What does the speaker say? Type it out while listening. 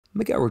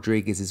Miguel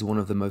Rodriguez is one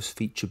of the most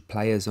featured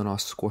players on our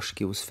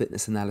SquashSkills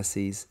fitness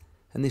analyses,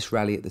 and this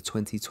rally at the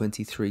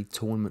 2023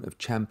 Tournament of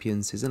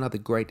Champions is another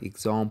great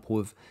example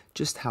of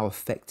just how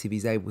effective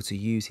he's able to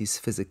use his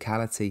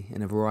physicality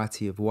in a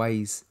variety of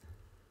ways.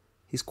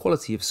 His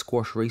quality of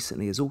squash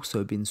recently has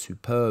also been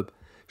superb,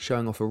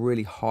 showing off a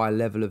really high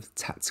level of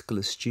tactical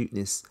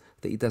astuteness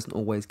that he doesn't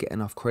always get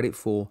enough credit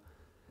for.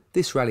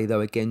 This rally though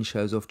again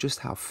shows off just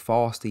how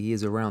fast he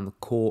is around the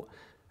court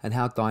and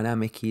how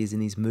dynamic he is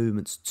in his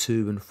movements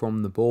to and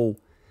from the ball.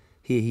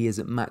 Here he is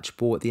at match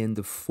ball at the end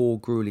of 4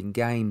 grueling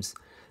games,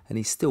 and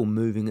he's still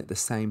moving at the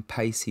same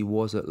pace he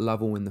was at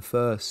Lovell in the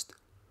first.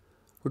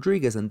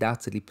 Rodriguez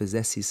undoubtedly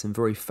possesses some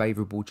very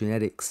favourable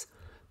genetics,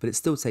 but it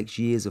still takes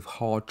years of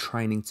hard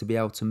training to be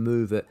able to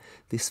move at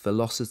this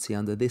velocity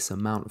under this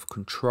amount of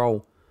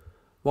control.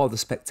 While the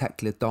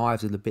spectacular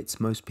dives are the bits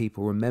most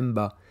people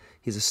remember,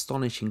 his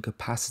astonishing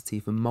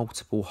capacity for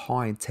multiple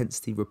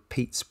high-intensity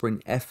repeat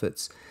sprint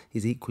efforts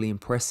is equally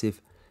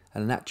impressive,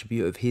 and an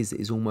attribute of his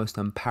that is almost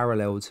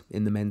unparalleled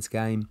in the men's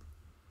game.